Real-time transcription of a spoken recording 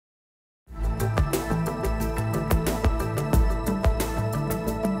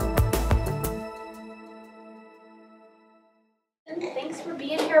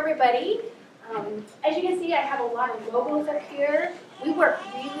being here, everybody. As you can see, I have a lot of logos up here. We work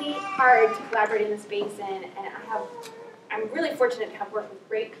really hard to collaborate in this basin, and I'm really fortunate to have worked with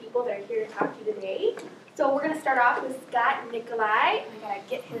great people that are here to talk to you today. So we're going to start off with Scott and Nikolai. I got to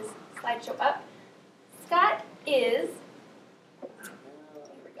get his slideshow up. Scott is, here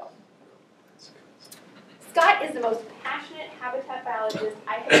we go. Scott is the most passionate habitat biologist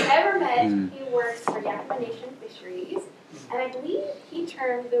I have ever met. He works for Yakima Nation Fisheries, and I believe he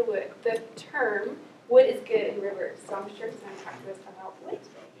termed the term wood is good in rivers. So I'm sure he's going to talk to us about wood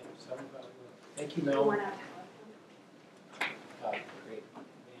today. Thank you, Mel. Great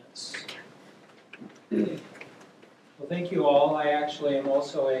advance. Well, thank you all. I actually am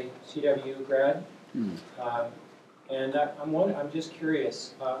also a CW grad, and I'm just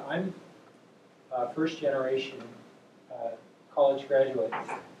curious. I'm first generation college graduate.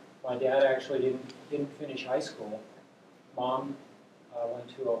 My dad actually didn't finish high school. Mom went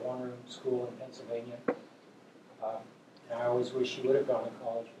to a one-room school in Pennsylvania, and I always wish she would have gone to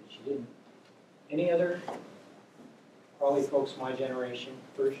college, but she didn't. Any other, probably folks my generation,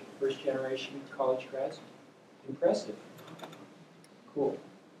 first generation college grads? Impressive. Cool.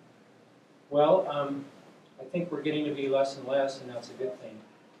 Well, I think we're getting to be less and less, and that's a good thing.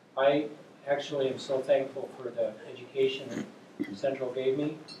 I actually am so thankful for the education that Central gave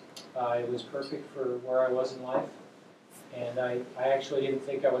me. It was perfect for where I was in life. And I actually didn't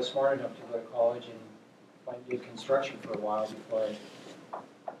think I was smart enough to go to college, and I did construction for a while before I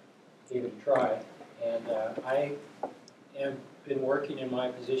gave it a try. And I have been working in my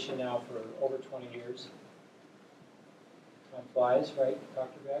position now for over 20 years. Time flies, right,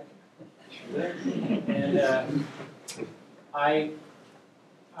 Dr. Beck? And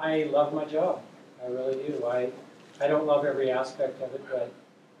I love my job. I really do. I don't love every aspect of it, but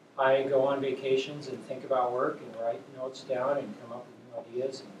I go on vacations and think about work and write notes down and come up with new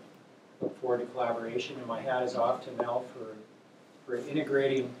ideas and look forward to collaboration. And my hat is off to Mel for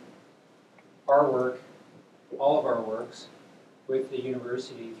integrating our work, all of our works, with the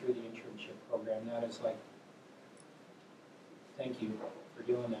university through the internship program. That is like, thank you for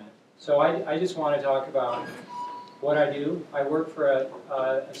doing that. So I just want to talk about what I do. I work for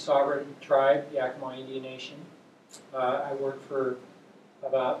a sovereign tribe, Yakima Indian Nation. I work for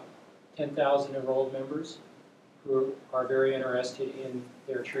about 10,000 enrolled members who are very interested in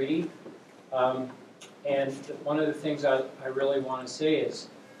their treaty. And one of the things I really want to say is,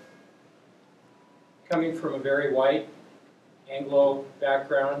 coming from a very white Anglo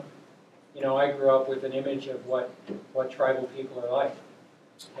background, you know, I grew up with an image of what tribal people are like.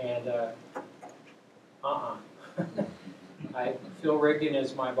 And Phil Rigdon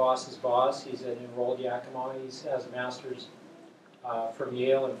is my boss's boss. He's an enrolled Yakima. He has a master's from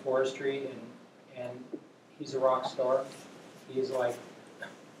Yale in forestry, and he's a rock star. He's like,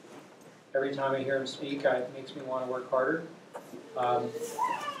 every time I hear him speak, it makes me want to work harder.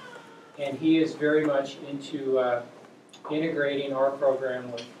 And he is very much into integrating our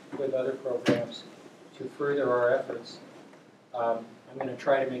program with other programs to further our efforts. I'm going to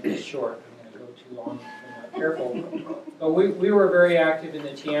try to make this short. I'm going to go too long if I'm not careful. But we were very active in the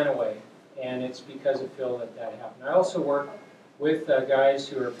Tiana Way, and it's because of Phil that happened. I also work with guys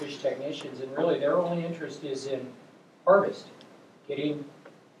who are fish technicians, and really their only interest is in harvest, getting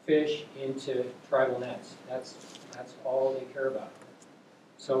fish into tribal nets. That's all they care about.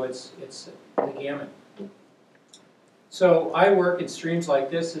 So it's the gamut. So I work in streams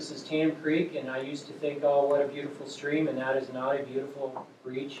like this. This is Tam Creek, and I used to think, oh, what a beautiful stream, and that is not a beautiful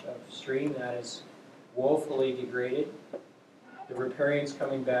reach of stream. That is woefully degraded. The riparian's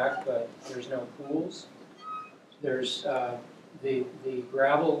coming back, but there's no pools. There's the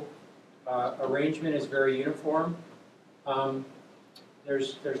gravel arrangement is very uniform.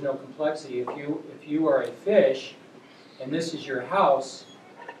 There's no complexity. If you are a fish, and this is your house,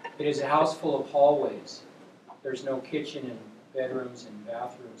 it is a house full of hallways. There's no kitchen and bedrooms and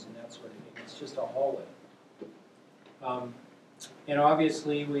bathrooms and that sort of thing. It's just a hallway. And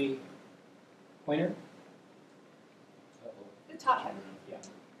obviously we, pointer? The top one. Yeah.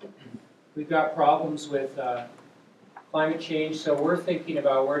 We've got problems with climate change, so we're thinking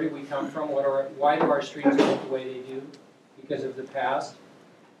about where did we come from, why do our streams look the way they do because of the past,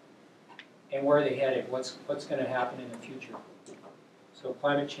 and where are they headed, what's going to happen in the future. So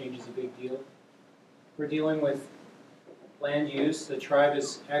climate change is a big deal. We're dealing with land use. The tribe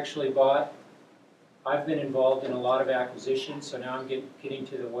has actually bought. I've been involved in a lot of acquisitions, so now I'm getting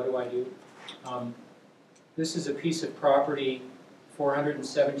to the what do I do. This is a piece of property,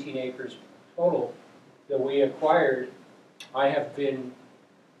 417 acres total, that we acquired. I have been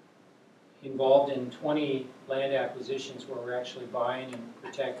involved in 20 land acquisitions where we're actually buying and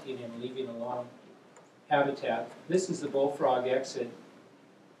protecting and leaving alone habitat. This is the bullfrog exit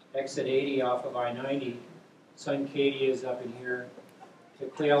 80 off of I-90. Suncadia is up in here. The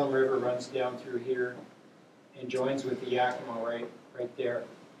Cle Elum River runs down through here and joins with the Yakima right there.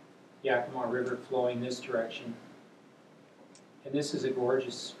 Yakima River flowing this direction. And this is a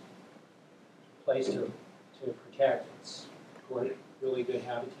gorgeous place to protect. It's really good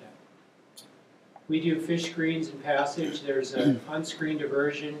habitat. We do fish screens and passage. There's an unscreened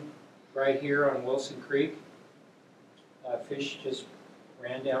diversion right here on Wilson Creek. Fish just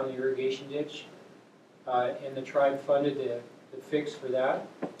ran down the irrigation ditch. And the tribe funded the fix for that.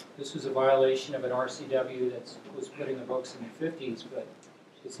 This was a violation of an RCW that was put in the books in the 50s, but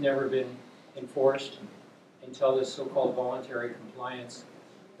it's never been enforced until this so-called voluntary compliance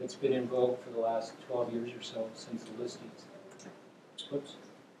that's been in vogue for the last 12 years or so since the listings. Oops.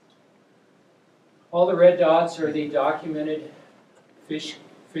 All the red dots are the documented fish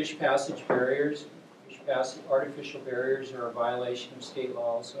passage barriers. Artificial barriers are a violation of state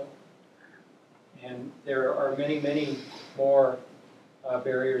law also. And there are many, many more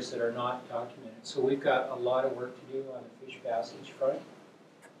barriers that are not documented. So we've got a lot of work to do on the fish passage front.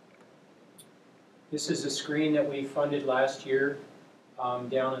 This is a screen that we funded last year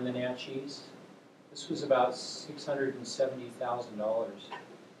down in the Natchez. This was about $670,000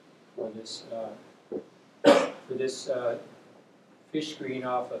 for this fish screen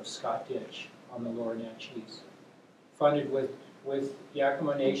off of Scott Ditch on the lower Natchez. Funded with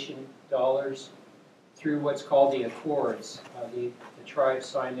Yakima Nation dollars through what's called the Accords. The tribe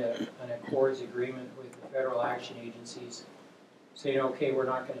signed an Accords agreement with the federal action agencies saying, okay, we're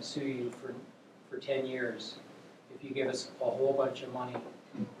not going to sue you for 10 years if you give us a whole bunch of money.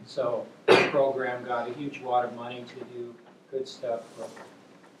 So the program got a huge wad of money to do good stuff for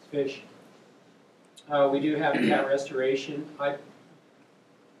fish. We do habitat restoration.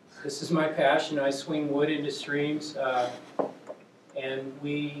 This is my passion. I swing wood into streams, and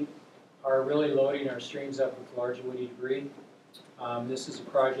we are really loading our streams up with large woody debris. This is a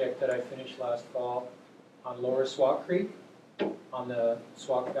project that I finished last fall on Lower Swak Creek on the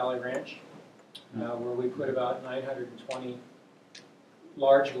Swak Valley Ranch, where we put about 920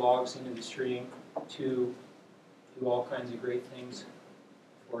 large logs into the stream to do all kinds of great things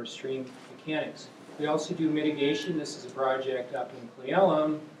for stream mechanics. We also do mitigation. This is a project up in Cle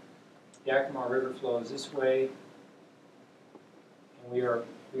Elum. Yakima River flows this way, and we are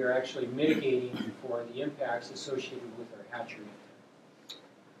actually mitigating for the impacts associated with our hatchery.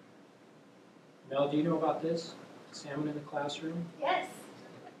 Mel, do you know about this? Salmon in the classroom? Yes.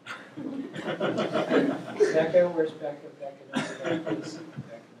 Becca, where's Becca? Becca.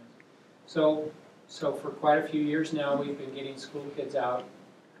 So for quite a few years now, we've been getting school kids out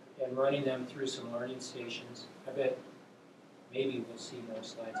and running them through some learning stations. I bet maybe we'll see more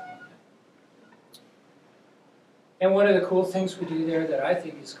slides about that. And one of the cool things we do there that I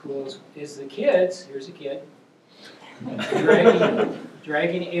think is cool is the kids, here's a kid,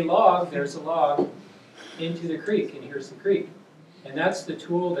 dragging a log, there's a log, into the creek, and here's the creek. And that's the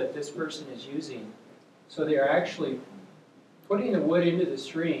tool that this person is using. So they're actually putting the wood into the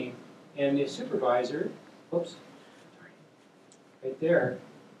stream, and the supervisor, whoops, right there,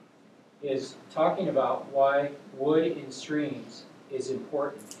 is talking about why wood in streams is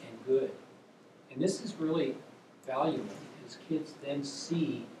important and good. And this is really valuable because kids then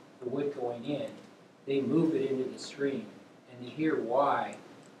see the wood going in, they move it into the stream, and they hear why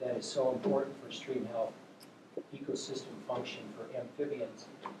that is so important for stream health, ecosystem function for amphibians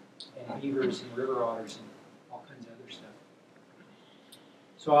and beavers and river otters and all kinds of other stuff.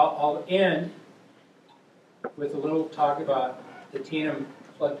 So I'll end with a little talk about the Tanum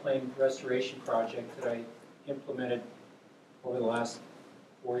floodplain restoration project that I implemented over the last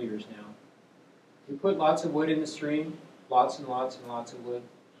 4 years now. We put lots of wood in the stream, lots and lots and lots of wood.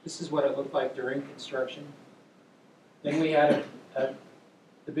 This is what it looked like during construction. Then we had the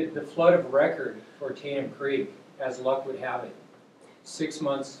flood of record for Tanum Creek, as luck would have it, 6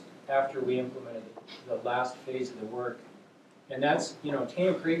 months after we implemented the last phase of the work. And that's,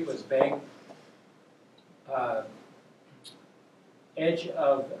 Tanum Creek was banked edge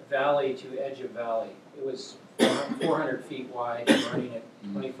of valley to edge of valley. It was 400 feet wide and running at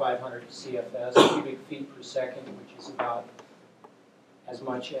 2,500 CFS, cubic feet per second, which is about as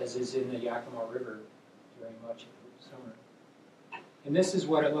much as is in the Yakima River during much of the summer. And this is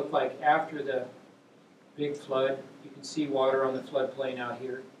what it looked like after the big flood. You can see water on the floodplain out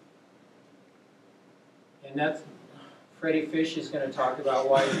here. And that's, Freddie Fish is going to talk about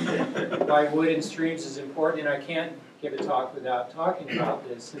why wood in streams is important, and I can't give a talk without talking about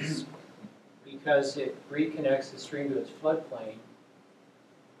this. because it reconnects the stream to its floodplain,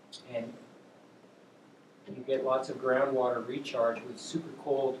 and you get lots of groundwater recharge with super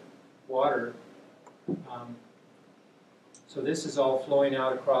cold water. So this is all flowing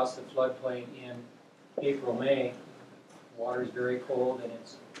out across the floodplain in April, May. The water is very cold, and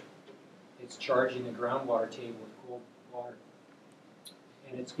it's charging the groundwater table with cold water.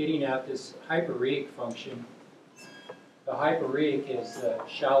 And it's getting at this hyporheic function. The hyporheic is the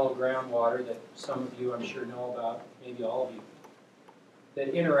shallow groundwater that some of you, I'm sure, know about, maybe all of you,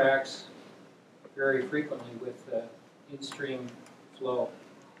 that interacts very frequently with the in-stream flow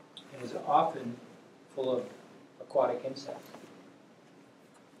and is often full of aquatic insects.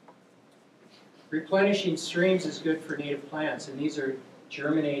 Replenishing streams is good for native plants, and these are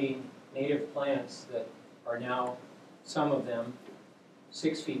germinating native plants that are now, some of them,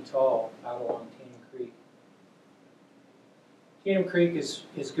 6 feet tall out along Tatum Creek. Tatum Creek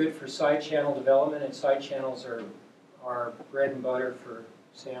is good for side channel development, and side channels are bread and butter for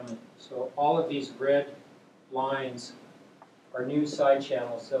salmon. So all of these red lines are new side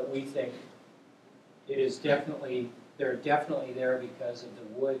channels that we think they're definitely there because of the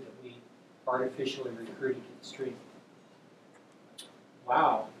wood that we artificially recruited to the stream.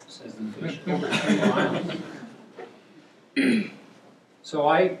 Wow, says the fish, over 3 miles. So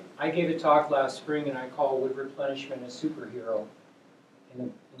I gave a talk last spring, and I call wood replenishment a superhero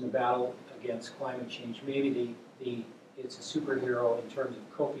in the battle against climate change. Maybe it's a superhero in terms of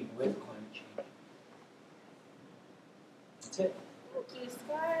coping with climate change. That's it. Thank you,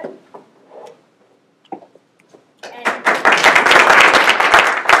 Scott.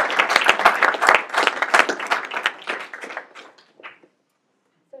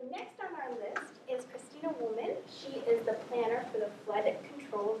 So next on our list is Christina Woolman. She is the planner for the Flood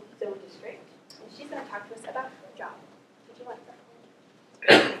Control Zone District, and she's going to talk to us about her job. Did you want to?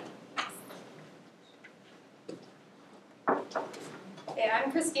 Hey,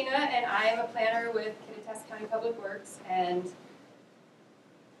 I'm Christina, and I am a planner with Kittitas County Public Works, and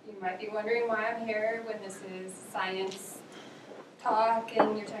you might be wondering why I'm here when this is science talk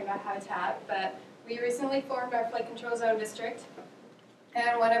and you're talking about habitat, but we recently formed our Flood Control Zone District,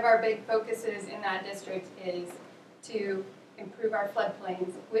 and one of our big focuses in that district is to improve our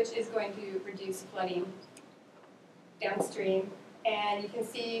floodplains, which is going to reduce flooding downstream. And you can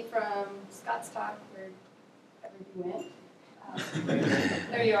see from Scott's talk, wherever you went,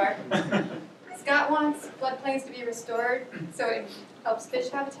 there you are. Scott wants floodplains to be restored, so it helps fish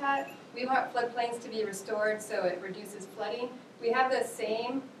habitat. We want floodplains to be restored, so it reduces flooding. We have the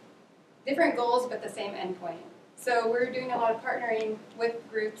same, different goals, but the same endpoint. So we're doing a lot of partnering with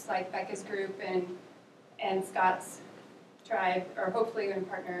groups like Becca's group and Scott's tribe, or hopefully we're going to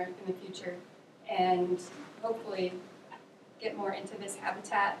partner in the future, and hopefully get more into this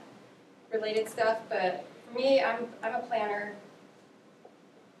habitat related stuff. But for me, I'm a planner.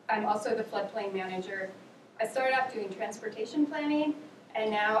 I'm also the floodplain manager. I started off doing transportation planning, and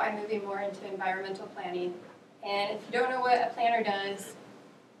now I'm moving more into environmental planning. And if you don't know what a planner does,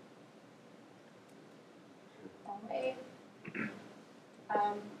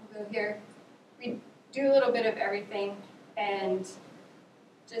 we'll go here. We do a little bit of everything, and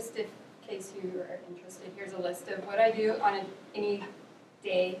just in case you are interested, here's a list of what I do on any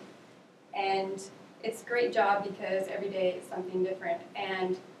day. And it's a great job because every day is something different.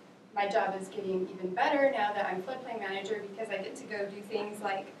 And my job is getting even better now that I'm floodplain manager, because I get to go do things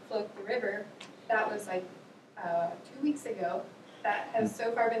like float the river. That was like 2 weeks ago. That has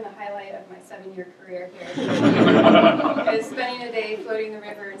so far been the highlight of my 7-year career here. Is spending a day floating the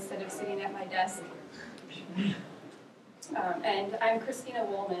river instead of sitting at my desk. And I'm Christina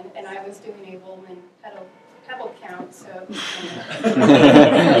Woolman, and I was doing a Woolman pebble count, so it's a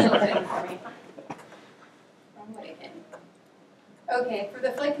special thing for me. Wrong way again. Okay, for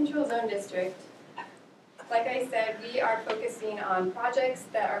the Flood Control Zone District, like I said, we are focusing on projects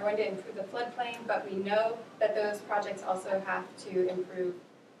that are going to improve the floodplain, but we know that those projects also have to improve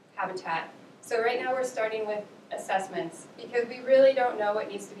habitat. So right now we're starting with assessments, because we really don't know what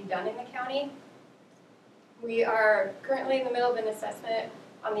needs to be done in the county. We are currently in the middle of an assessment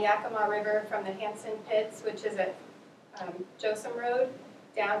on the Yakima River from the Hanson Pits, which is at Josem Road,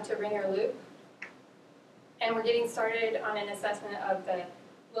 down to Ringer Loop. And we're getting started on an assessment of the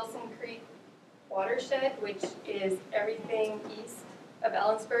Wilson Creek watershed, which is everything east of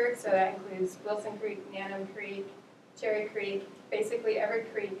Ellensburg. So that includes Wilson Creek, Nanum Creek, Cherry Creek, basically every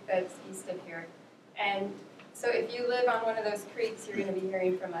creek that's east of here. And so if you live on one of those creeks, you're going to be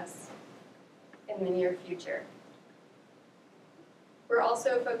hearing from us in the near future. We're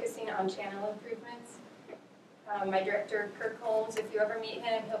also focusing on channel improvements. My director, Kirk Holmes, if you ever meet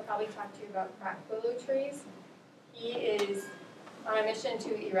him, he'll probably talk to you about crack willow trees. He is on a mission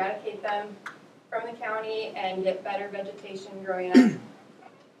to eradicate them from the county and get better vegetation growing up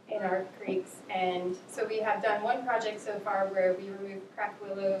in our creeks. And so we have done one project so far where we removed crack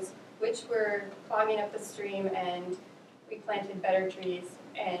willows, which were clogging up the stream, and we planted better trees,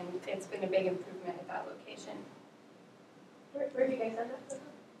 and it's been a big improvement at that location. Where did you guys end up?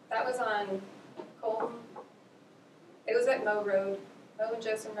 That was on Colton. It was at Moe Road, Moe and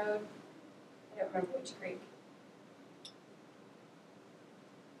Joseph Road. I don't remember which creek.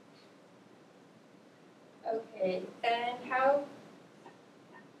 Okay, and how,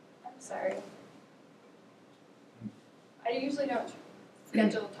 I'm sorry. I usually don't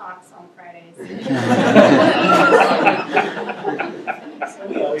schedule talks on Fridays.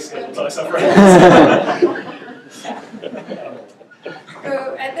 We always schedule talks on Fridays.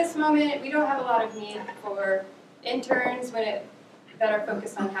 So at this moment, we don't have a lot of need for interns that are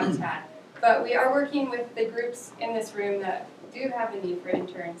focused on habitat. But we are working with the groups in this room that do have a need for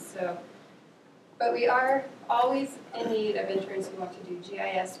interns. But we are always in need of interns who want to do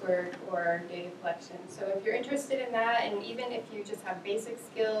GIS work or data collection. So if you're interested in that, and even if you just have basic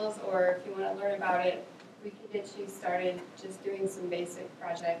skills or if you want to learn about it, we can get you started just doing some basic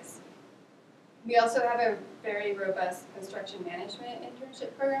projects. We also have a very robust construction management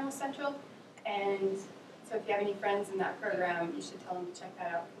internship program with Central. And so if you have any friends in that program, you should tell them to check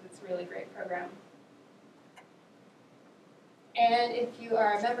that out because it's a really great program. And if you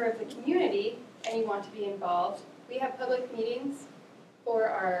are a member of the community and you want to be involved, we have public meetings for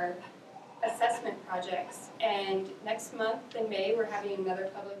our assessment projects. And next month in May, we're having another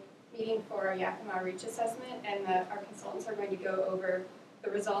public meeting for our Yakima Reach assessment, and our consultants are going to go over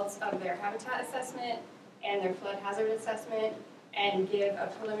the results of their habitat assessment and their flood hazard assessment and give a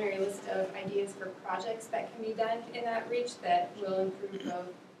preliminary list of ideas for projects that can be done in that reach that will improve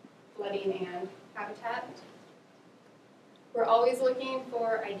both flooding and habitat. We're always looking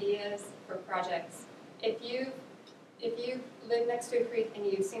for ideas for projects. If you live next to a creek and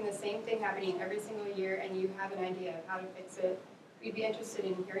you've seen the same thing happening every single year and you have an idea of how to fix it, we'd be interested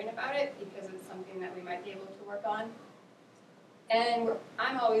in hearing about it because it's something that we might be able to work on. And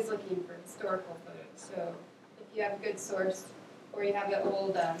I'm always looking for historical photos. So if you have a good source or you have an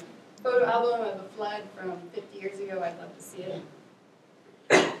old photo album of a flood from 50 years ago, I'd love to see it.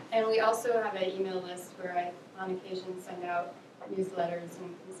 And we also have an email list where I, on occasion, send out newsletters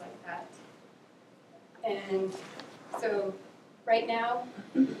and things like that. And so right now,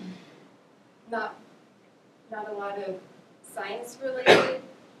 not a lot of science-related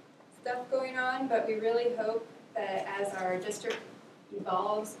stuff going on, but we really hope that as our district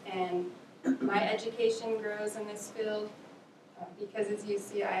evolves and my education grows in this field, because as you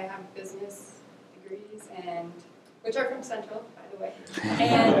see, I have business degrees, which are from Central, by the way,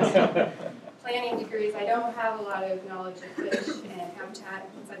 and planning degrees. I don't have a lot of knowledge of fish and habitat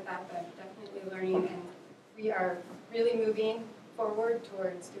and things like that, but I'm definitely learning, and we are really moving forward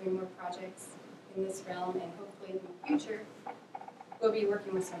towards doing more projects in this realm, and hopefully in the future, we'll be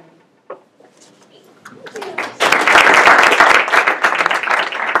working with some of you.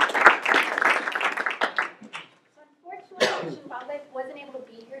 Fish and Wildlife wasn't able to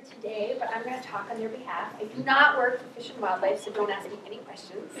be here today, but I'm going to talk on their behalf. I do not work for Fish and Wildlife, so don't ask me any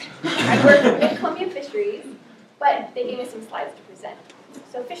questions. I work for MidColumbia Fisheries, but they gave me some slides to present.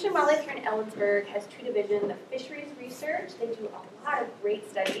 So Fish and Wildlife here in Ellensburg has two divisions, the Fisheries Research, they do a lot of great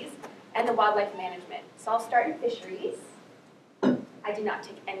studies, and the Wildlife Management. So I'll start in Fisheries. I did not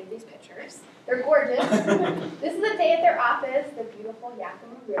take any of these pictures. They're gorgeous. This is a day at their office, the beautiful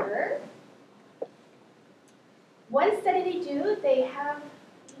Yakima River. One study they do, they have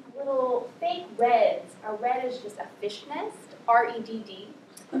little fake reds. A red is just a fish nest, R-E-D-D.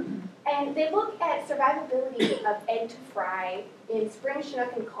 And they look at survivability of egg to fry in spring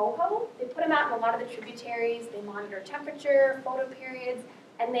Chinook and coho. They put them out in a lot of the tributaries. They monitor temperature, photo periods,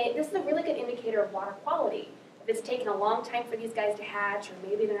 and this is a really good indicator of water quality. If it's taken a long time for these guys to hatch, or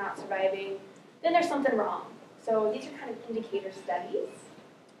maybe they're not surviving, then there's something wrong. So these are kind of indicator studies.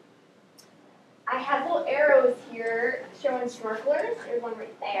 I have little arrows here showing snorkelers. There's one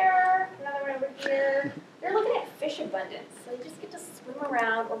right there, another one over here. They're looking at fish abundance. So you just get to swim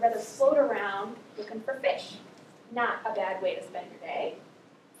around, or rather float around, looking for fish. Not a bad way to spend your day.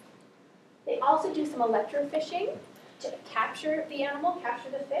 They also do some electrofishing to capture the animal, capture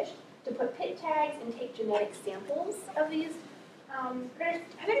the fish, to put pit tags and take genetic samples of these critters.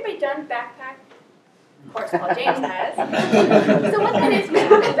 Has anybody done backpack? Of course, Paul James has. So what that is, you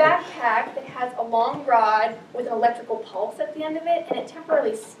have a backpack that has a long rod with an electrical pulse at the end of it, and it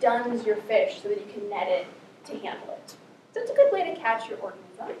temporarily stuns your fish so that you can net it to handle it. So it's a good way to catch your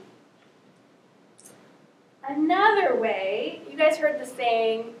organism. Another way, you guys heard the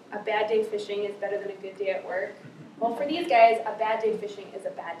saying, a bad day fishing is better than a good day at work. Well, for these guys, a bad day fishing is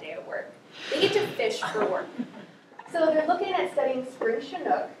a bad day at work. They get to fish for work. So they're looking at studying spring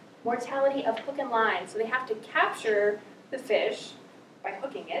chinook, mortality of hook and line. So they have to capture the fish by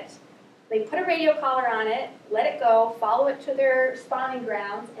hooking it. They put a radio collar on it, let it go, follow it to their spawning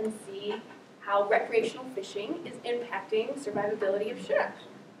grounds, and see how recreational fishing is impacting survivability of chinook.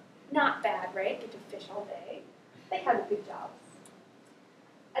 Not bad, right? Get to fish all day. They have good jobs.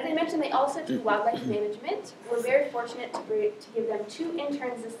 As I mentioned, they also do wildlife management. We're very fortunate to give them 2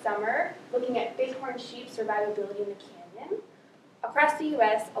 interns this summer looking at bighorn sheep survivability in the canyon. Across the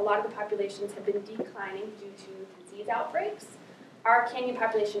U.S., a lot of the populations have been declining due to disease outbreaks. Our canyon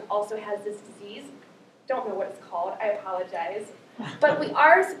population also has this disease. Don't know what it's called, I apologize. But we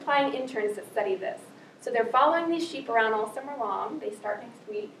are supplying interns that study this. So they're following these sheep around all summer long. They start next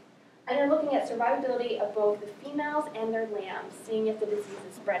week. And they're looking at survivability of both the females and their lambs, seeing if the disease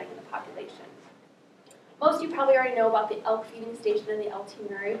is spreading in the population. Most of you probably already know about the elk feeding station in the LT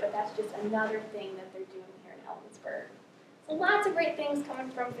Murray, but that's just another thing that they're doing here in Ellensburg. So lots of great things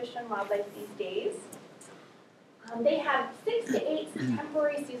coming from Fish and Wildlife these days. They have 6 to 8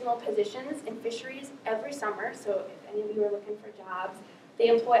 temporary seasonal positions in fisheries every summer, so if any of you are looking for jobs, they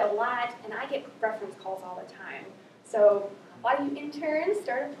employ a lot, and I get reference calls all the time. So a lot of you interns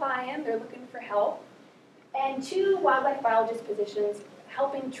start applying, they're looking for help. And 2 wildlife biologist positions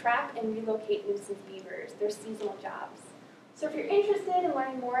helping trap and relocate nuisance beavers. They're seasonal jobs. So if you're interested in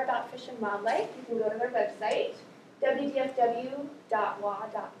learning more about Fish and Wildlife, you can go to their website, wdfw.wa.gov.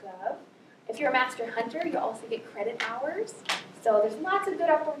 If you're a master hunter, you also get credit hours. So there's lots of good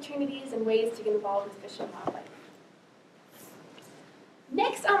opportunities and ways to get involved with Fish and Wildlife.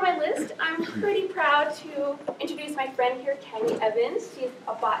 Next on my list, I'm pretty proud to introduce my friend here, Kelly Evans. She's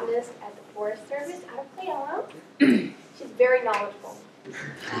a botanist at the Forest Service out of Clayella. She's very knowledgeable.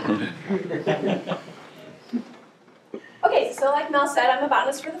 Okay, so like Mel said, I'm a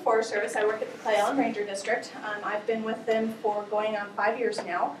botanist for the Forest Service. I work at the Clayella Ranger District. I've been with them for going on 5 years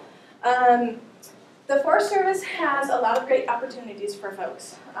now. The Forest Service has a lot of great opportunities for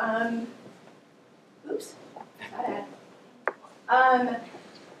folks. Oops, bad ad.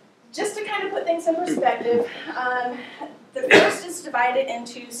 Just to kind of put things in perspective, the forest is divided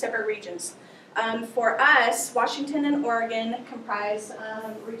into separate regions. For us, Washington and Oregon comprise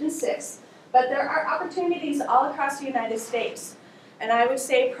Region 6, but there are opportunities all across the United States. And I would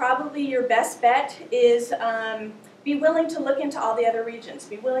say probably your best bet is be willing to look into all the other regions,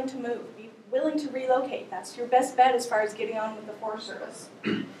 be willing to move, be willing to relocate. That's your best bet as far as getting on with the Forest Service.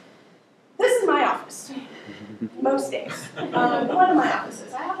 This is my office, most days. One of my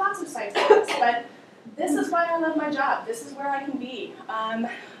offices. I have lots of site visits, but this is why I love my job. This is where I can be.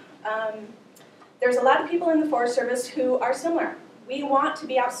 There's a lot of people in the Forest Service who are similar. We want to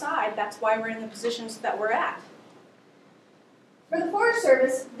be outside. That's why we're in the positions that we're at. For the Forest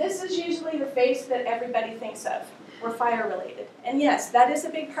Service, this is usually the face that everybody thinks of. We're fire related. And yes, that is a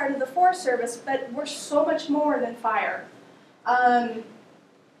big part of the Forest Service, but we're so much more than fire.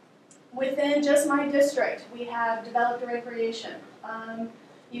 Within just my district, we have developed a recreation.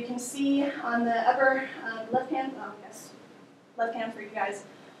 You can see on the upper left-hand, left-hand for you guys,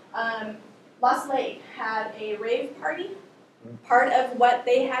 Lost Lake had a rave party. Part of what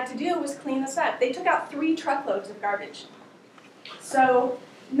they had to do was clean this up. They took out 3 truckloads of garbage. So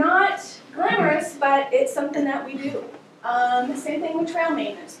not glamorous, but it's something that we do. Same thing with trail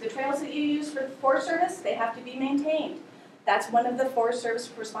maintenance. The trails that you use for the Forest Service, they have to be maintained. That's one of the Forest Service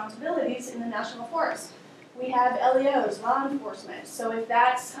responsibilities in the National Forest. We have LEOs, law enforcement. So if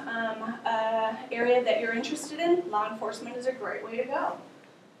that's an area that you're interested in, law enforcement is a great way to go.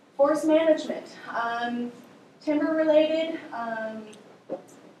 Forest management, timber related,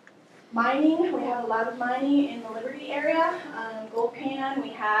 mining. We have a lot of mining in the Liberty area. Gold pan, we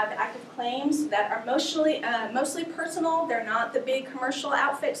have active claims that are mostly personal. They're not the big commercial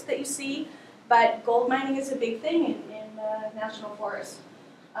outfits that you see, but gold mining is a big thing in the National Forest.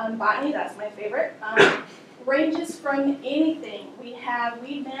 Botany, that's my favorite. Ranges from anything. We have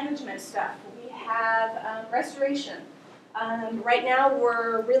weed management stuff. We have restoration. Right now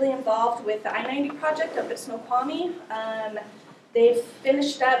we're really involved with the I-90 project up at Snoqualmie. They've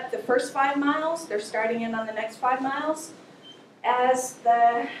finished up the first 5 miles. They're starting in on the next 5 miles. As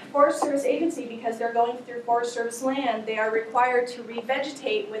the Forest Service agency, because they're going through Forest Service land, they are required to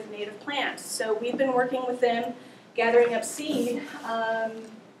revegetate with native plants. So we've been working with them, gathering up seed.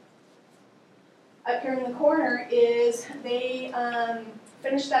 Up here in the corner is they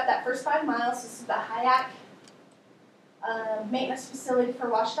finished up that first 5 miles. This is the Hayek maintenance facility for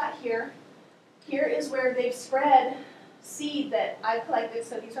WashDOT here. Here is where they've spread seed that I've collected,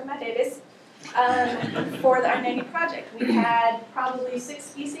 so these are my babies, for the I-90 project. We had probably 6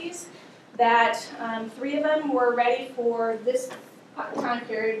 species that 3 of them were ready for this time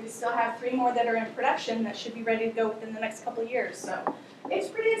period. We still have 3 more that are in production that should be ready to go within the next couple of years, so it's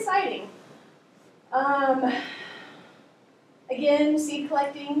pretty exciting. Again, seed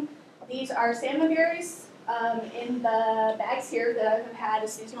collecting. These are salmon berries in the bags here that I've had a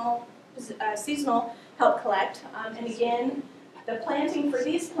seasonal help collect. And again, the planting for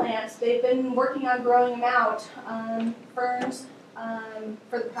these plants, they've been working on growing them out, ferns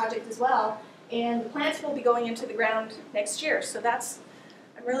for the project as well. And the plants will be going into the ground next year. So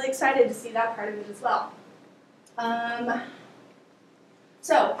I'm really excited to see that part of it as well.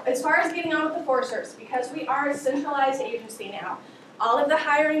 So as far as getting on with the Forest Service, because we are a centralized agency now, all of the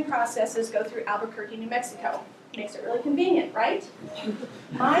hiring processes go through Albuquerque, New Mexico. Makes it really convenient, right?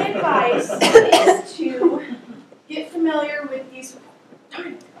 My advice is to get familiar with these.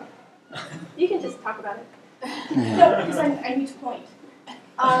 Darn it. You can just talk about it. No, because I need to point.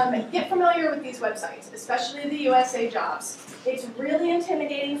 Get familiar with these websites, especially the USA Jobs. It's really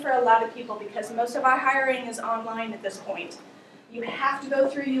intimidating for a lot of people because most of our hiring is online at this point. You have to go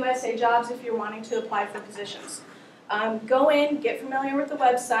through USA Jobs if you're wanting to apply for positions. Go in, get familiar with the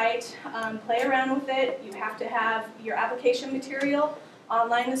website, play around with it. You have to have your application material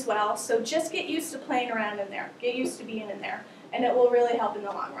online as well. So just get used to playing around in there. Get used to being in there. And it will really help in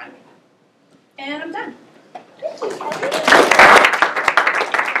the long run. And I'm done. Thank you, Kelly.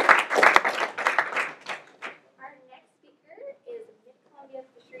 Our next speaker is MidColumbia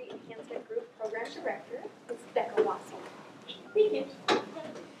Fishery Enhancement Group Program Director, Ms. Becca Wasson. Thank you.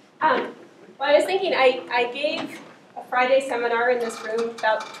 Well, I was thinking I gave a Friday seminar in this room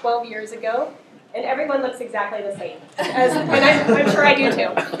about 12 years ago, and everyone looks exactly the same. And I'm sure I do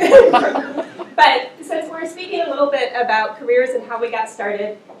too. But since we're speaking a little bit about careers and how we got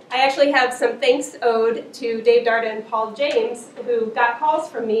started, I actually have some thanks owed to Dave Darda and Paul James, who got calls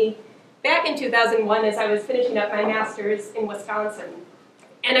from me back in 2001 as I was finishing up my master's in Wisconsin.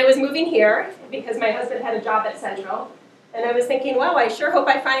 And I was moving here because my husband had a job at Central. And I was thinking, well, I sure hope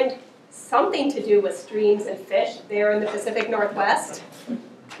I find something to do with streams and fish there in the Pacific Northwest.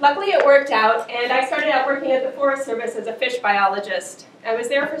 Luckily, it worked out, and I started out working at the Forest Service as a fish biologist. I was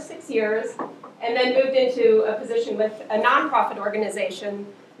there for 6 years, and then moved into a position with a nonprofit organization,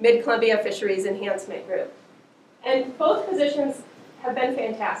 MidColumbia Fisheries Enhancement Group. And both positions have been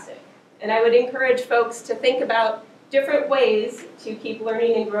fantastic. And I would encourage folks to think about different ways to keep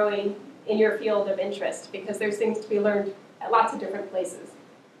learning and growing in your field of interest, because there's things to be learned at lots of different places.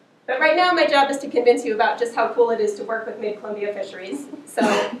 But right now, my job is to convince you about just how cool it is to work with MidColumbia Fisheries. So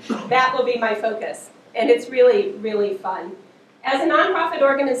that will be my focus. And it's really, really fun. As a nonprofit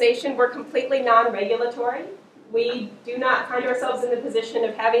organization, we're completely non-regulatory. We do not find ourselves in the position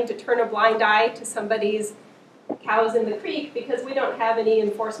of having to turn a blind eye to somebody's cows in the creek because we don't have any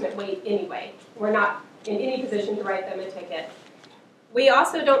enforcement weight anyway. We're not in any position to write them a ticket. We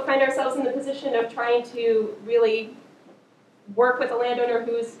also don't find ourselves in the position of trying to really work with a landowner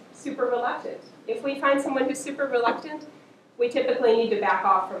who's super reluctant. If we find someone who's super reluctant, we typically need to back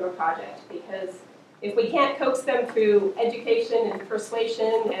off from a project, because if we can't coax them through education and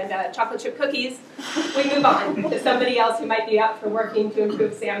persuasion and chocolate chip cookies, we move on to somebody else who might be up for working to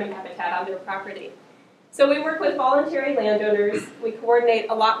improve salmon habitat on their property. So we work with voluntary landowners. We coordinate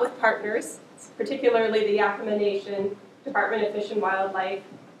a lot with partners, particularly the Yakima Nation, Department of Fish and Wildlife,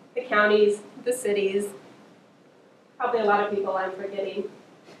 the counties, the cities, probably a lot of people I'm forgetting.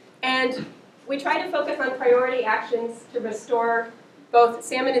 And we try to focus on priority actions to restore both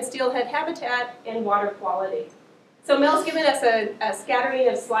salmon and steelhead habitat and water quality. So Mel's given us a scattering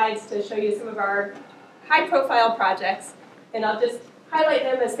of slides to show you some of our high-profile projects, and I'll just highlight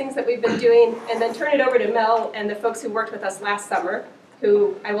them as things that we've been doing, and then turn it over to Mel and the folks who worked with us last summer,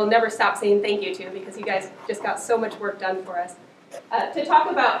 who I will never stop saying thank you to, because you guys just got so much work done for us, to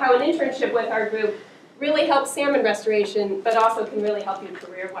talk about how an internship with our group really helps salmon restoration, but also can really help you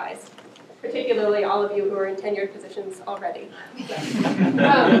career-wise, particularly all of you who are in tenured positions already.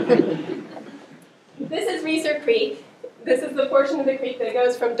 This is Reeser Creek. This is the portion of the creek that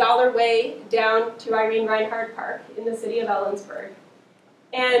goes from Dollar Way down to Irene Reinhardt Park in the city of Ellensburg.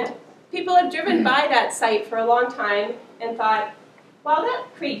 And people have driven by that site for a long time and thought, well, that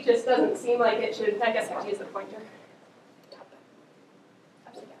creek just doesn't seem like it should, I guess I have to use the pointer.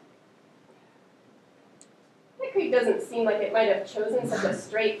 That creek doesn't seem like it might have chosen such a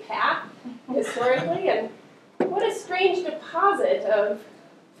straight path historically, and what a strange deposit of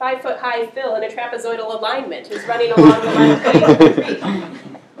 5-foot-high fill in a trapezoidal alignment is running along the right of the creek.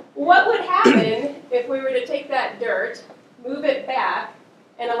 What would happen if we were to take that dirt, move it back,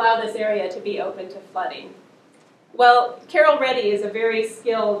 and allow this area to be open to flooding? Well, Carol Reddy is a very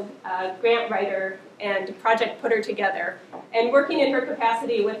skilled grant writer and project putter together, and working in her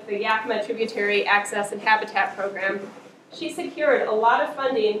capacity with the Yakima Tributary Access and Habitat Program, she secured a lot of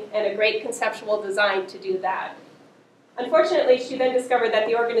funding and a great conceptual design to do that. Unfortunately, she then discovered that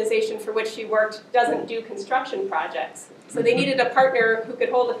the organization for which she worked doesn't do construction projects, so they needed a partner who could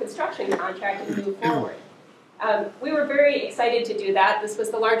hold a construction contract and move forward. We were very excited to do that. This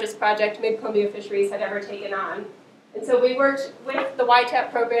was the largest project MidColumbia Fisheries had ever taken on. And so we worked with the YTAP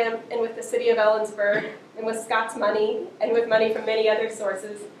program and with the city of Ellensburg and with Scott's money and with money from many other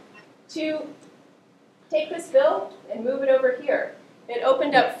sources to take this bill and move it over here. It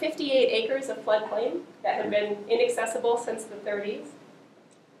opened up 58 acres of floodplain that had been inaccessible since the 30s.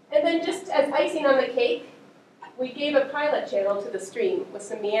 And then just as icing on the cake, we gave a pilot channel to the stream with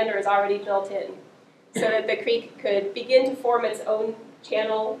some meanders already built in so that the creek could begin to form its own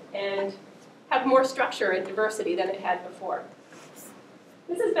channel and have more structure and diversity than it had before.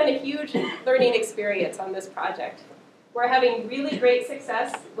 This has been a huge learning experience on this project. We're having really great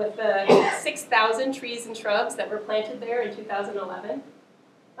success with the 6,000 trees and shrubs that were planted there in 2011.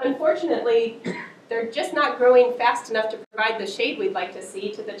 Unfortunately, they're just not growing fast enough to provide the shade we'd like to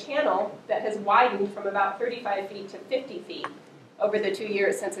see to the channel that has widened from about 35 feet to 50 feet over the 2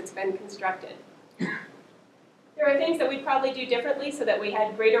 years since it's been constructed. There are things that we'd probably do differently so that we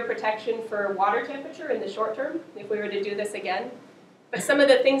had greater protection for water temperature in the short term if we were to do this again. But some of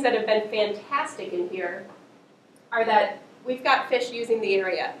the things that have been fantastic in here are that we've got fish using the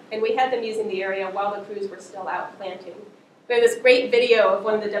area, and we had them using the area while the crews were still out planting. We have this great video of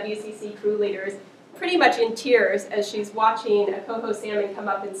one of the WCC crew leaders pretty much in tears as she's watching a coho salmon come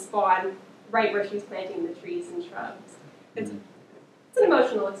up and spawn right where she's planting the trees and shrubs. It's an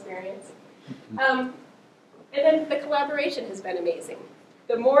emotional experience. And then the collaboration has been amazing.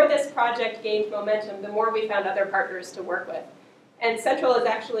 The more this project gained momentum, the more we found other partners to work with. And Central has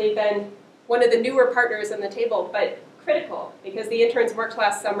actually been one of the newer partners on the table, but critical, because the interns worked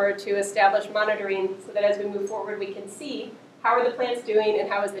last summer to establish monitoring so that as we move forward, we can see how are the plants doing and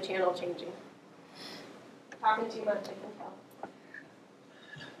how is the channel changing. Talking too much, I can tell.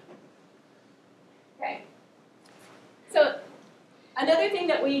 Okay. So another thing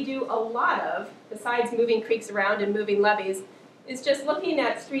that we do a lot of, besides moving creeks around and moving levees, is just looking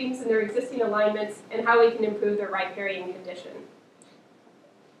at streams and their existing alignments and how we can improve their riparian condition.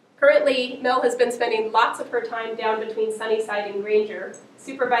 Currently, Mel has been spending lots of her time down between Sunnyside and Granger,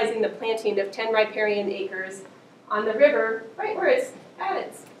 supervising the planting of 10 riparian acres on the river, right where it's at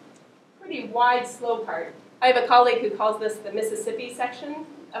its pretty wide slow part. I have a colleague who calls this the Mississippi section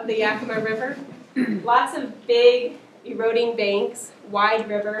of the Yakima River. Lots of big, eroding banks, wide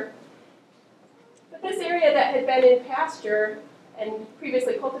river. But this area that had been in pasture and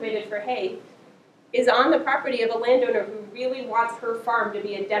previously cultivated for hay is on the property of a landowner who really wants her farm to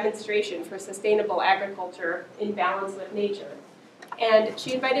be a demonstration for sustainable agriculture in balance with nature. And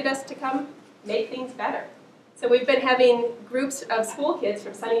she invited us to come make things better. So we've been having groups of school kids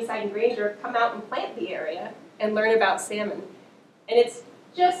from Sunnyside and Granger come out and plant the area and learn about salmon. And it's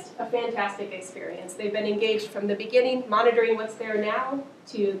just a fantastic experience. They've been engaged from the beginning, monitoring what's there now,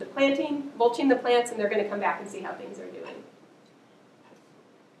 to the planting, mulching the plants, and they're going to come back and see how things are doing.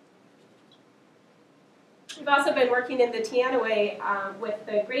 We've also been working in the Teanaway with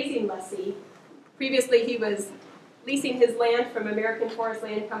the grazing lessee. Previously, he was leasing his land from American Forest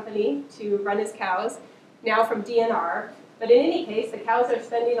Land Company to run his cows, now from DNR. But in any case, the cows are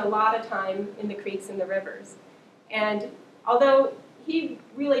spending a lot of time in the creeks and the rivers. And although he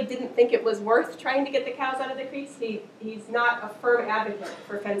really didn't think it was worth trying to get the cows out of the creeks, he's not a firm advocate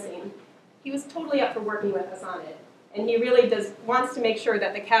for fencing. He was totally up for working with us on it. And he really wants to make sure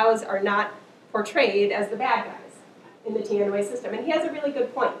that the cows are not portrayed as the bad guys in the Teanaway system. And he has a really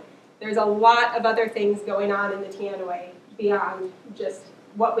good point. There's a lot of other things going on in the Teanaway beyond just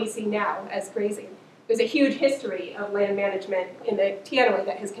what we see now as grazing. There's a huge history of land management in the Teanaway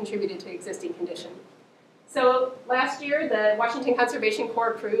that has contributed to existing condition. So last year, the Washington Conservation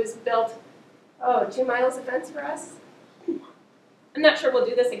Corps crews built, 2 miles of fence for us. I'm not sure we'll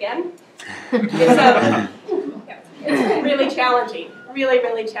do this again. It's been really challenging, really,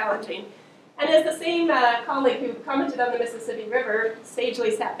 really challenging. And as the same colleague who commented on the Mississippi River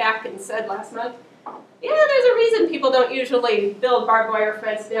sagely sat back and said last month, yeah, there's a reason people don't usually build barbed wire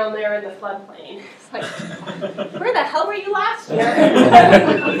fence down there in the floodplain. It's like, where the hell were you last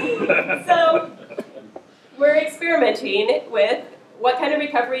year? So we're experimenting with what kind of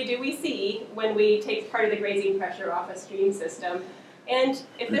recovery do we see when we take part of the grazing pressure off a stream system? And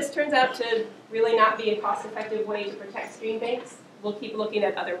if this turns out to really not be a cost-effective way to protect stream banks, we'll keep looking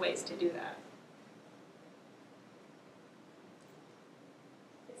at other ways to do that.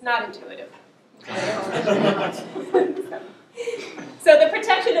 It's not intuitive. So the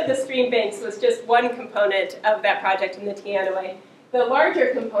protection of the stream banks was just one component of that project in the Teanaway. The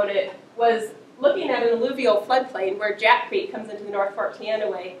larger component was looking at an alluvial floodplain where Jack Creek comes into the North Fork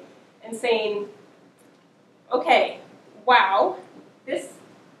Teanaway and saying, okay, wow, this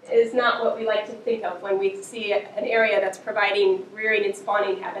is not what we like to think of when we see an area that's providing rearing and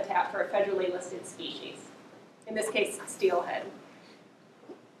spawning habitat for a federally listed species, in this case, steelhead.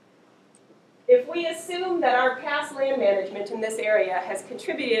 If we assume that our past land management in this area has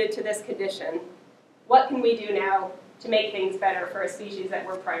contributed to this condition, what can we do now to make things better for a species that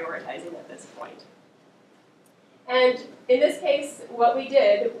we're prioritizing at this point? And in this case, what we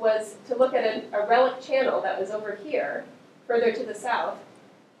did was to look at a relic channel that was over here, further to the south,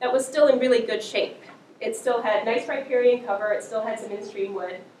 that was still in really good shape. It still had nice riparian cover, it still had some in-stream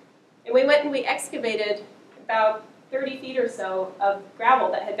wood. And we went and we excavated about 30 feet or so of gravel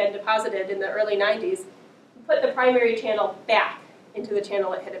that had been deposited in the early 90s, and put the primary channel back into the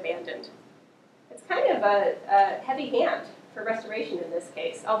channel it had abandoned. It's kind of a heavy hand for restoration in this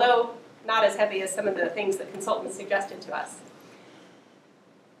case, although not as heavy as some of the things that consultants suggested to us.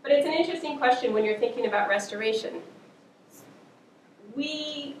 But it's an interesting question when you're thinking about restoration.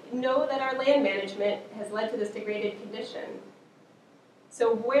 We know that our land management has led to this degraded condition.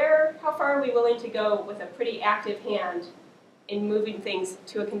 So how far are we willing to go with a pretty active hand in moving things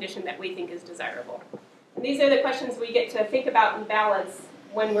to a condition that we think is desirable? And these are the questions we get to think about and balance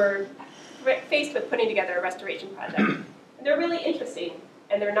when we're faced with putting together a restoration project. And they're really interesting,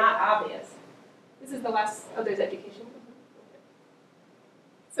 and they're not obvious. This is the last, oh, there's education.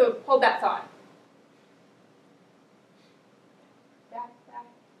 So hold that thought. Back.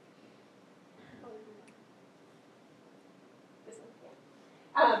 This one,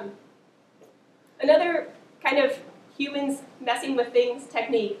 yeah. Another kind of humans messing with things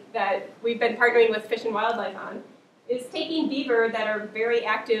technique that we've been partnering with Fish and Wildlife on is taking beaver that are very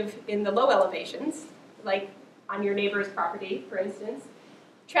active in the low elevations, like on your neighbor's property, for instance,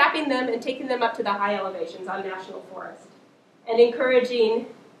 trapping them and taking them up to the high elevations on national forest, and encouraging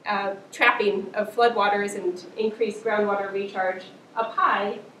trapping of floodwaters and increased groundwater recharge up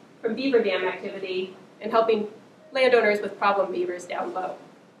high from beaver dam activity and helping landowners with problem beavers down low.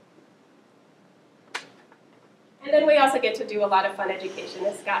 And then we also get to do a lot of fun education,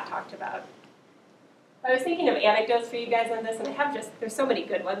 as Scott talked about. I was thinking of anecdotes for you guys on this, and there's so many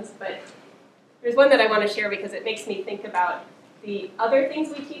good ones, but there's one that I want to share because it makes me think about the other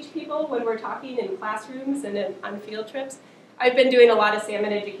things we teach people when we're talking in classrooms and on field trips. I've been doing a lot of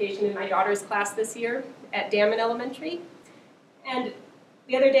salmon education in my daughter's class this year at Damon Elementary. And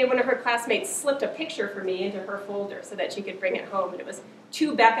the other day, one of her classmates slipped a picture for me into her folder so that she could bring it home. And it was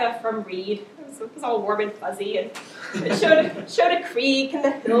to Becca from Reed. It was all warm and fuzzy. And it showed a creek and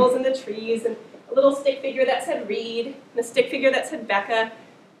the hills and the trees and a little stick figure that said Reed and a stick figure that said Becca.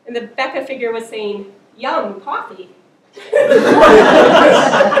 And the Becca figure was saying, "Yum, coffee."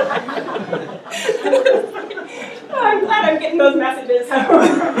 Oh, I'm glad I'm getting those messages.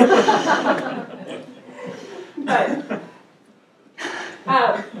 But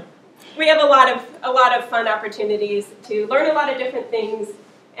we have a lot of fun opportunities to learn a lot of different things,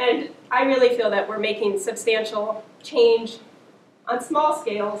 and I really feel that we're making substantial change on small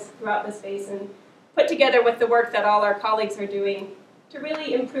scales throughout this basin, put together with the work that all our colleagues are doing to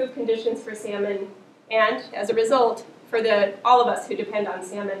really improve conditions for salmon, and as a result, for all of us who depend on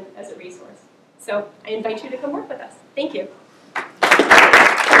salmon as a resource. So I invite you to come work with us. Thank you.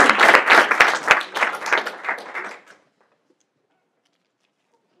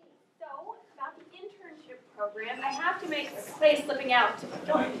 So, about the internship program, I have to make Clay slipping out.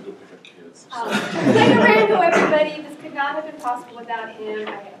 Clay Durango, everybody. This could not have been possible without him.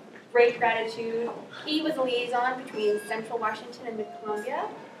 I have great gratitude. He was a liaison between Central Washington and MidColumbia.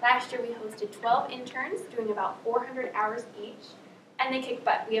 Last year we hosted 12 interns doing about 400 hours each, and they kicked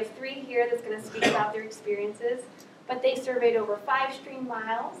butt. We have 3 here that's going to speak about their experiences, but they surveyed over 5 stream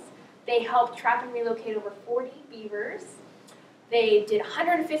miles. They helped trap and relocate over 40 beavers. They did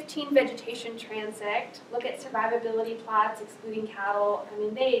 115 vegetation transect, look at survivability plots excluding cattle. I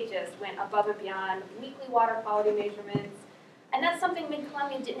mean, they just went above and beyond, weekly water quality measurements. And that's something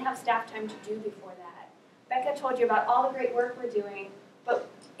MidColumbia didn't have staff time to do before that. Becca told you about all the great work we're doing, but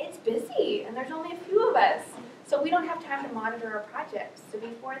it's busy and there's only a few of us. So we don't have time to monitor our projects. So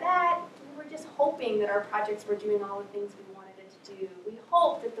before that, we were just hoping that our projects were doing all the things we wanted it to do. We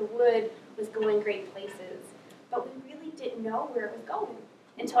hoped that the wood was going great places, but we really didn't know where it was going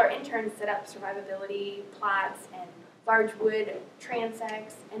until our interns set up survivability plots and large wood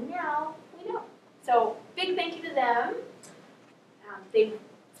transects, and now we know. So big thank you to them.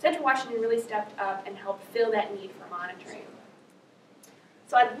 Central Washington really stepped up and helped fill that need for monitoring.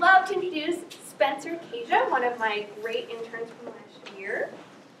 So I'd love to introduce Spencer Kasia, one of my great interns from last year.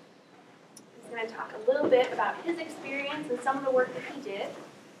 He's going to talk a little bit about his experience and some of the work that he did.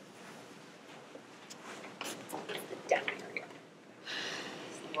 The down area.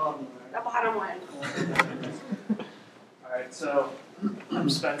 The bottom one. All right, so I'm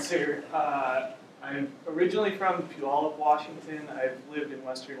Spencer. I'm originally from Puyallup, Washington. I've lived in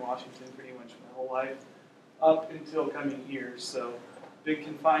Western Washington pretty much my whole life, up until coming here. So been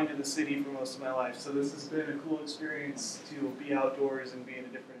confined to the city for most of my life. So this has been a cool experience to be outdoors and be in a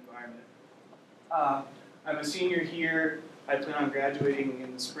different environment. I'm a senior here. I plan on graduating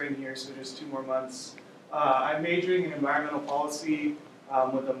in the spring here, so just 2 more months. I'm majoring in environmental policy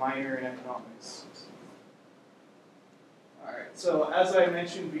with a minor in economics. All right, so as I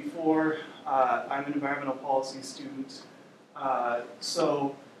mentioned before, I'm an environmental policy student.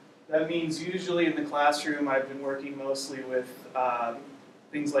 So that means usually in the classroom I've been working mostly with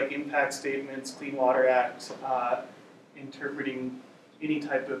things like impact statements, Clean Water Act, interpreting any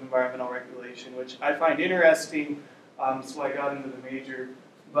type of environmental regulation, which I find interesting, so I got into the major.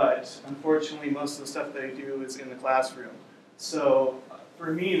 But unfortunately, most of the stuff that I do is in the classroom. So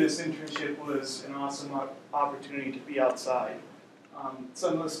for me, this internship was an awesome opportunity to be outside.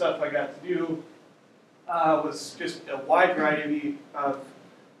 Some of the stuff I got to do was just a wide variety of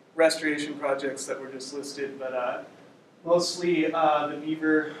restoration projects that were just listed, but mostly the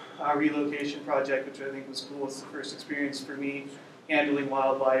beaver relocation project, which I think was cool. It's the first experience for me handling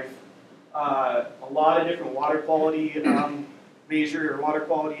wildlife. A lot of different water quality water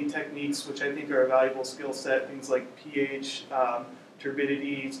quality techniques, which I think are a valuable skill set. Things like pH,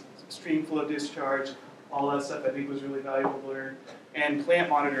 turbidity, stream flow discharge, all that stuff I think was really valuable to learn. And plant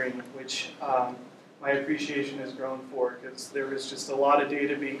monitoring, which my appreciation has grown for, because there was just a lot of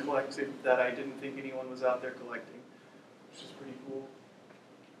data being collected that I didn't think anyone was out there collecting, which is pretty cool.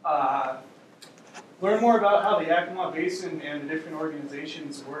 Learn more about how the Yakima Basin and the different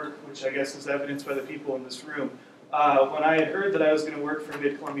organizations work, which I guess is evidenced by the people in this room. When I had heard that I was going to work for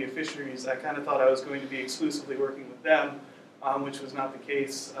MidColumbia Fisheries, I kind of thought I was going to be exclusively working with them, which was not the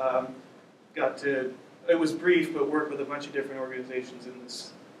case. It was brief, but worked with a bunch of different organizations in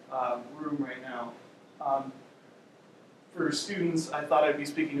this room right now. For students, I thought I'd be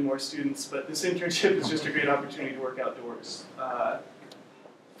speaking to more students, but this internship is just a great opportunity to work outdoors.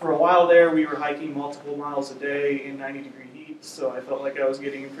 For a while there, we were hiking multiple miles a day in 90-degree heat, so I felt like I was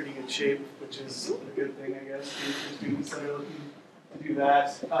getting in pretty good shape, which is a good thing, I guess, for students that are looking to do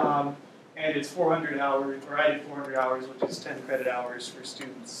that. And it's 400 hours, or I did 400 hours, which is 10 credit hours for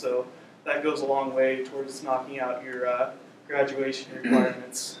students, so that goes a long way towards knocking out your graduation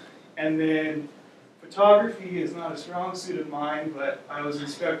requirements. And then photography is not a strong suit of mine, but I was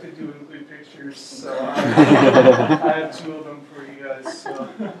instructed to include pictures, so I have 2 of them for you guys. So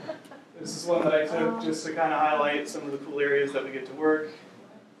this is one that I took just to kind of highlight some of the cool areas that we get to work.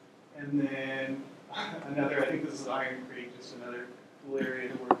 And then another, I think this is Iron Creek, just another cool area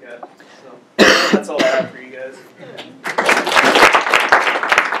to work at. So that's all I have for you guys.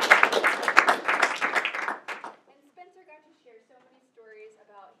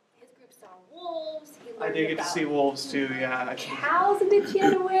 Wolves. I did get to see wolves too, yeah. Cows in the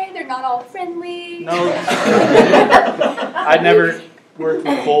Chataway, they're not all friendly. No. I'd never worked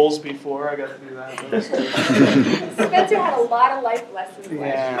with bulls before, I got to do that. Spencer had a lot of life lessons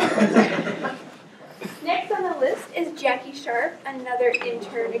last Yeah. Next on the list is Jackie Sharp, another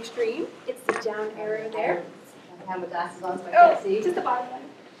intern extreme. It's the down arrow there. I have my glasses on so I can't see. Just the bottom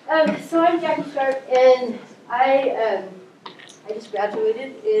one. So I'm Jackie Sharp, and I just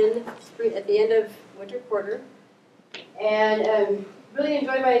graduated in spring, at the end of winter quarter, and really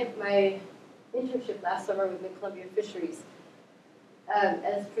enjoyed my internship last summer with MidColumbia Fisheries.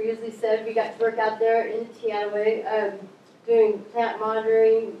 As previously said, we got to work out there in the Teanaway, doing plant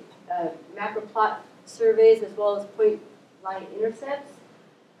monitoring, macro plot surveys, as well as point line intercepts.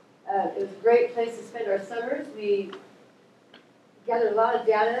 It was a great place to spend our summers. We gathered a lot of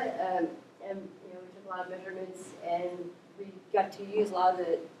data, and we took a lot of measurements, and we got to use a lot of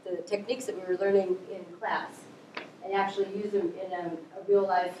the techniques that we were learning in class and actually use them in a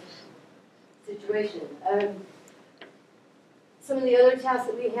real-life situation. Some of the other tasks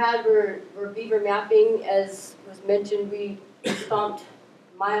that we had were beaver mapping. As was mentioned, we stomped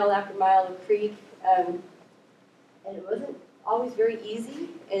mile after mile of creek, and it wasn't always very easy,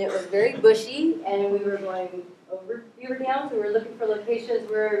 and it was very bushy, and we were going over beaver dams. We were looking for locations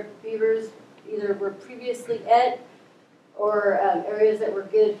where beavers either were previously at or areas that were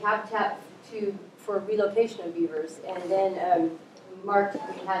good habitat for relocation of beavers. And then we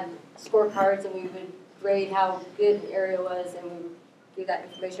had scorecards, and we would grade how good the area was, and we would give that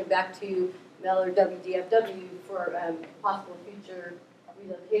information back to Mel or WDFW for possible future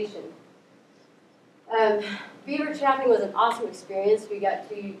relocation. Beaver trapping was an awesome experience. We got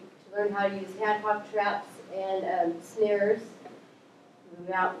to learn how to use hand-hook traps and snares. We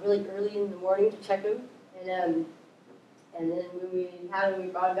went out really early in the morning to check them, and then when we had them, we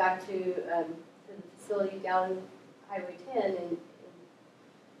brought them back to the facility down Highway 10 and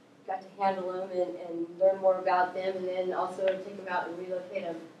got to handle them and learn more about them, and then also take them out and relocate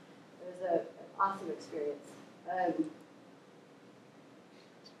them. It was an awesome experience.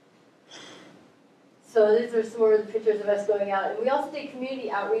 So these are some more of the pictures of us going out. And we also did community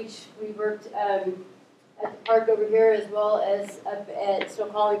outreach. We worked at the park over here as well as up at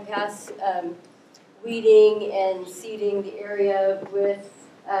Snoqualmie Pass, weeding and seeding the area with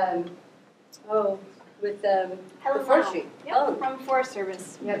the forestry. Yep, from Forest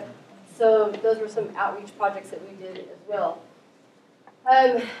Service. Yep. So those were some outreach projects that we did as well.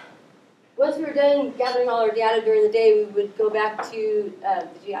 Once we were done gathering all our data during the day, we would go back to the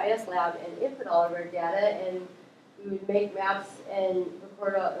GIS lab and input all of our data, and we would make maps and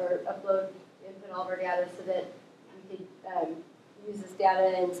record or upload, input all of our data so that we could use this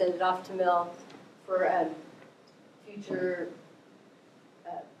data and send it off to Mel for future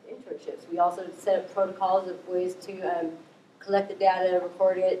internships. We also set up protocols of ways to collect the data,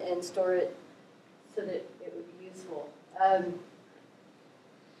 record it, and store it so that it would be useful.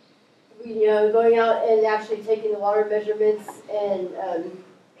 Going out and actually taking the water measurements and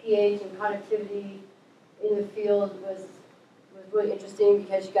pH and connectivity in the field was really interesting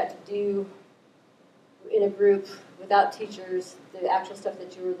because you got to do in a group without teachers the actual stuff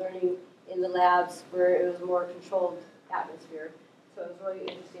that you were learning in the labs where it was a more controlled atmosphere. So it was really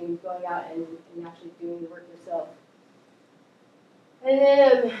interesting going out and actually doing the work yourself. And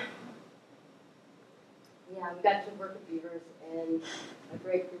then, we got to work with beavers and a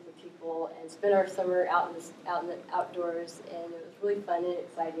great group of people and spend our summer out in the outdoors, and it was really fun and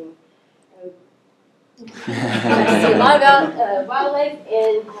exciting. And we got to see a lot about wildlife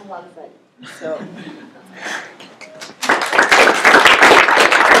and have a lot of fun. So.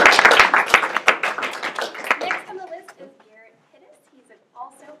 Next on the list is Garrett Pittis. He's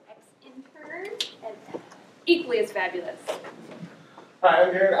also ex-intern and equally as fabulous. Hi,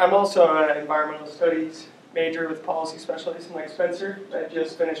 I'm Garrett. I'm also an environmental studies major with policy specialism like Spencer. I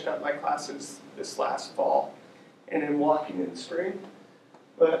just finished up my classes this last fall and am walking in the spring.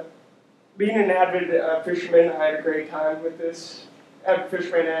 But being an avid fisherman, I had a great time with this, avid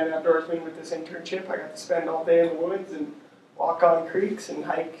fisherman and outdoorsman with this internship. I got to spend all day in the woods and walk on creeks and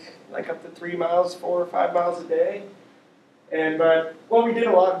hike like up to 3 miles, 4 or 5 miles a day. But what we did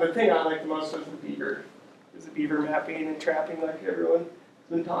a lot, the thing I liked the most was the beaver. It was the beaver mapping and trapping like everyone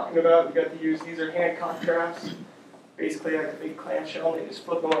been talking about. We got to use, these are hand-caught traps, basically like a big clamshell, and they just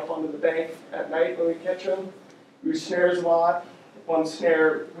flip them up onto the bank at night when we catch them. We use snares a lot. One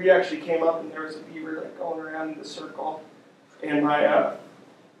snare, we actually came up and there was a beaver like going around in the circle, and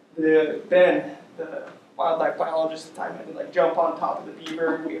Ben, the wildlife biologist at the time, had to like jump on top of the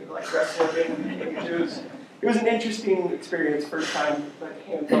beaver, and we had to like wrestle it in the cage. It was an interesting experience, first time like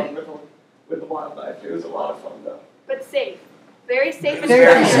hands-on with the wildlife. It was a lot of fun though. But safe. Very safe and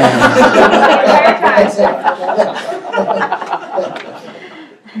Very safe.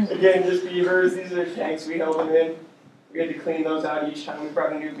 Again, just beavers. These are tanks we held them in. We had to clean those out each time we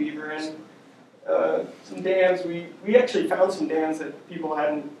brought a new beaver in. Some dams, we actually found some dams that people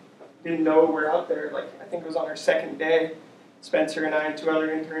didn't know were out there. Like I think it was on our second day. Spencer and I and 2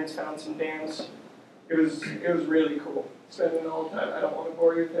 other interns found some dams. It was really cool. Spending all the time. I don't want to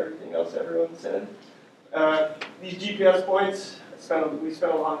bore you with everything else everyone said. These GPS points, we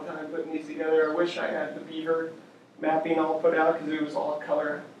spent a lot of time putting these together. I wish I had the beaver mapping all put out because it was all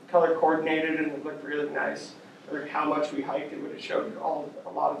color coordinated and it looked really nice. Or how much we hiked, it would have showed a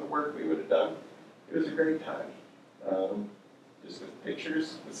lot of the work we would have done. It was a great time. Just with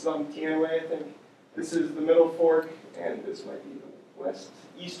pictures. This is on Tianway, I think. This is the middle fork, and this might be the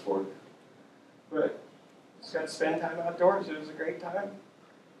east fork. But just got to spend time outdoors. It was a great time.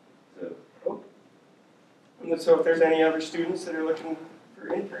 So if there's any other students that are looking for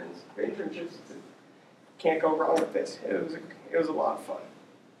internships, can't go wrong with this. It was a lot of fun.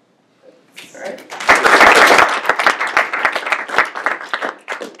 All right. We're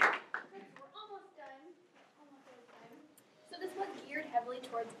almost done. Almost out of time. So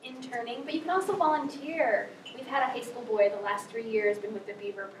interning, but you can also volunteer. We've had a high school boy the last 3 years been with the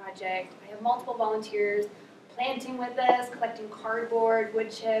Beaver Project. I have multiple volunteers planting with us, collecting cardboard,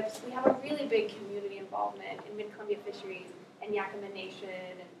 wood chips. We have a really big community involvement in MidColumbia Fisheries and Yakima Nation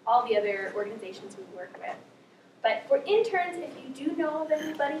and all the other organizations we work with. But for interns, if you do know of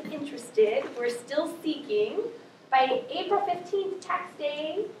anybody interested, we're still seeking. By April 15th, tax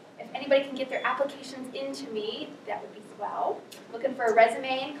day, if anybody can get their applications into me, that would be swell. Looking for a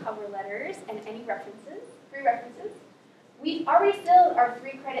resume and cover letters and any references, 3 references. We've already filled our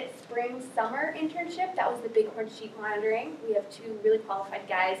 3-credit spring-summer internship. That was the bighorn sheep monitoring. We have 2 really qualified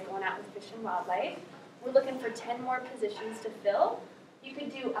guys going out with fish and wildlife. We're looking for 10 more positions to fill. You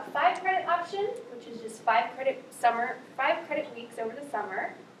could do a 5-credit option, which is just 5-credit weeks over the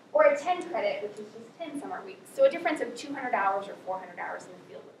summer, or a 10-credit, which is just 10 summer weeks. So a difference of 200 hours or 400 hours in the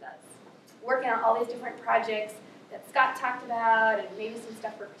field with us. Working on all these different projects that Scott talked about, and maybe some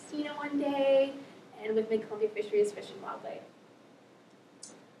stuff for Christina one day, and with MidColumbia Fisheries, Fish and Wildlife.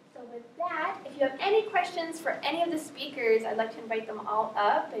 So with that, if you have any questions for any of the speakers, I'd like to invite them all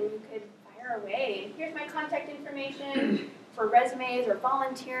up, and you could fire away. And here's my contact information for resumes or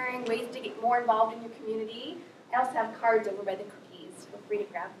volunteering, ways to get more involved in your community. I also have cards over by the cookies. Feel free to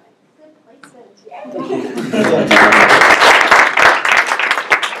grab them. Good placement. Yeah.